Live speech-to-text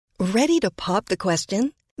Ready to pop the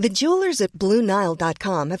question? The jewelers at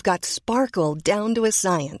BlueNile.com have got sparkle down to a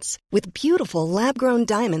science with beautiful lab-grown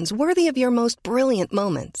diamonds worthy of your most brilliant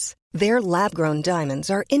moments. Their lab-grown diamonds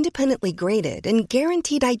are independently graded and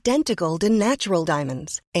guaranteed identical to natural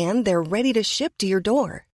diamonds, and they're ready to ship to your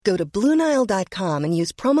door. Go to BlueNile.com and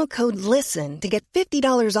use promo code LISTEN to get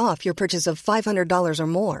 $50 off your purchase of $500 or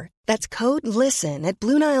more. That's code LISTEN at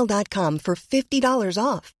BlueNile.com for $50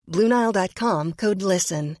 off. BlueNile.com, code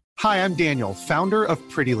LISTEN. Hi, I'm Daniel, founder of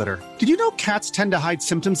Pretty Litter. Did you know cats tend to hide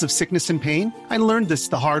symptoms of sickness and pain? I learned this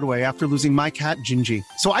the hard way after losing my cat, Gingy.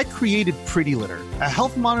 So I created Pretty Litter, a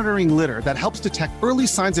health monitoring litter that helps detect early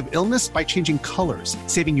signs of illness by changing colors,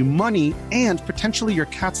 saving you money and potentially your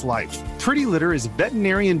cat's life. Pretty Litter is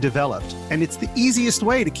veterinarian developed, and it's the easiest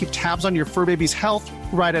way to keep tabs on your fur baby's health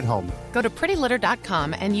right at home. Go to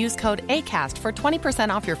prettylitter.com and use code ACAST for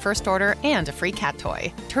 20% off your first order and a free cat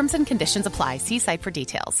toy. Terms and conditions apply. See site for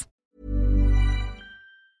details.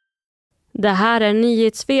 Det här är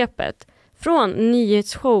Nyhetssvepet från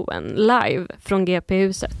nyhetsshowen live från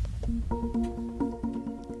GP-huset.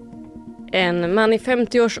 En man i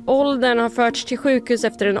 50-årsåldern har förts till sjukhus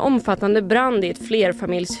efter en omfattande brand i ett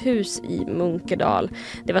flerfamiljshus i Munkedal.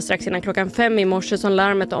 Det var strax innan klockan 5 i morse som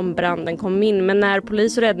larmet om branden kom in, men när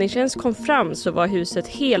polis och räddningstjänst kom fram så var huset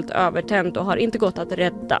helt övertänt och har inte gått att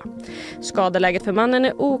rädda. Skadeläget för mannen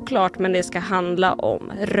är oklart, men det ska handla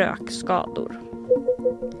om rökskador.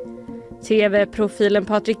 TV-profilen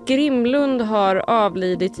Patrik Grimlund har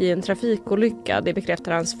avlidit i en trafikolycka, det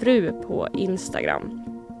bekräftar hans fru på Instagram.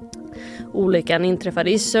 Olyckan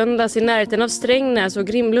inträffade i söndags i närheten av Strängnäs och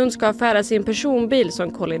Grimlund ska färdas i en personbil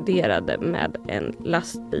som kolliderade med en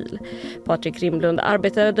lastbil. Patrik Grimlund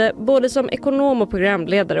arbetade både som ekonom och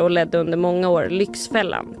programledare och ledde under många år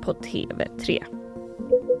Lyxfällan på TV3.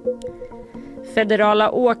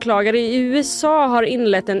 Federala åklagare i USA har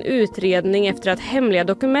inlett en utredning efter att hemliga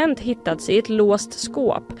dokument hittats i ett låst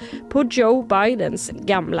skåp på Joe Bidens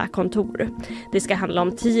gamla kontor. Det ska handla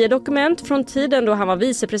om 10 dokument från tiden då han var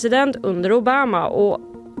vicepresident under Obama, och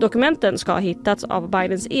dokumenten ska ha hittats av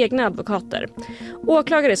Bidens egna advokater.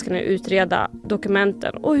 Åklagare ska nu utreda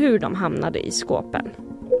dokumenten och hur de hamnade i skåpen.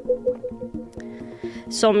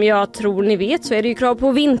 Som jag tror ni vet så är det ju krav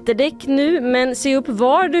på vinterdäck nu, men se upp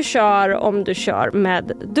var du kör om du kör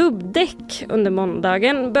med dubbdäck. Under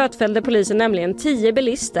måndagen bötfällde polisen nämligen 10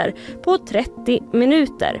 bilister på 30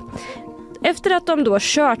 minuter. Efter att de då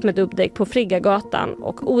kört med dubbdäck på Friggagatan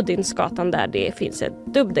och Odinsgatan där det finns ett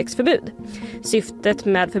dubbdäcksförbud. Syftet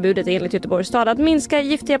med förbudet är enligt Göteborgs stad att minska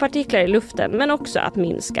giftiga partiklar i luften, men också att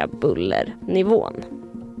minska bullernivån.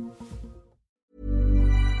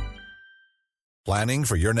 Planning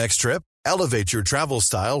for your next trip? Elevate your travel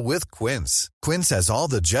style with Quince. Quince has all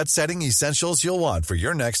the jet-setting essentials you'll want for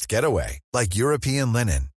your next getaway, like European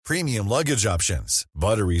linen, premium luggage options,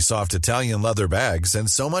 buttery soft Italian leather bags, and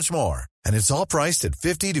so much more. And it's all priced at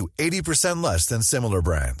 50 to 80% less than similar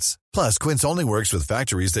brands. Plus, Quince only works with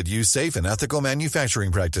factories that use safe and ethical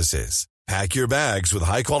manufacturing practices. Pack your bags with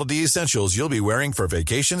high-quality essentials you'll be wearing for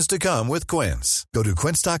vacations to come with Quince. Go to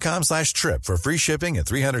quince.com/trip for free shipping and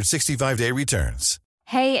 365-day returns.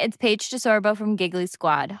 Hey, it's Paige DeSorbo from Giggly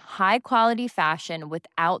Squad. High quality fashion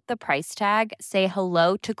without the price tag. Say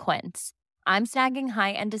hello to Quince. I'm snagging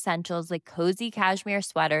high-end essentials like cozy cashmere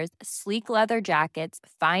sweaters, sleek leather jackets,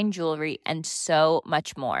 fine jewelry, and so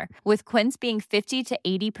much more. With Quince being 50 to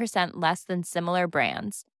 80% less than similar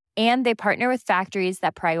brands. And they partner with factories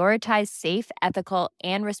that prioritize safe, ethical,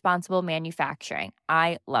 and responsible manufacturing.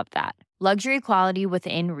 I love that. Luxury quality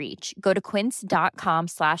within reach. Go to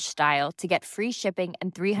quince.com/style to get free shipping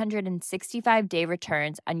and 365-day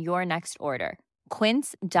returns on your next order.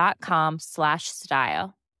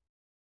 Quince.com/style.